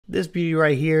This beauty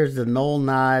right here is the Knoll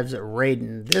Knives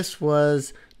Raiden. This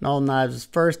was Knoll Knives'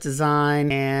 first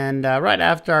design, and right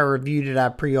after I reviewed it, I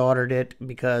pre-ordered it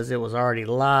because it was already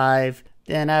live.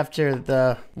 Then after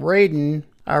the Raiden,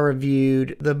 I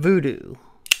reviewed the Voodoo.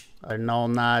 Knoll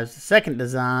Knives, the second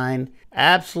design.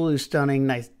 Absolutely stunning.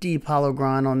 Nice deep hollow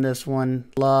grind on this one.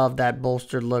 Love that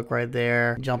bolstered look right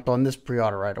there. Jumped on this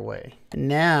pre-order right away. And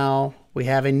now we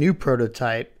have a new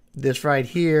prototype. This right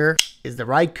here is the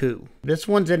Raikou. This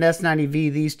one's an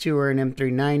S90V. These two are an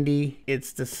M390.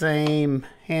 It's the same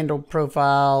handle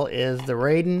profile as the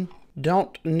Raiden.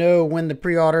 Don't know when the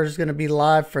pre-order is going to be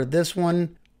live for this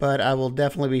one, but I will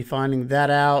definitely be finding that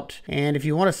out. And if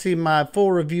you want to see my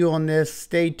full review on this,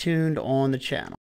 stay tuned on the channel.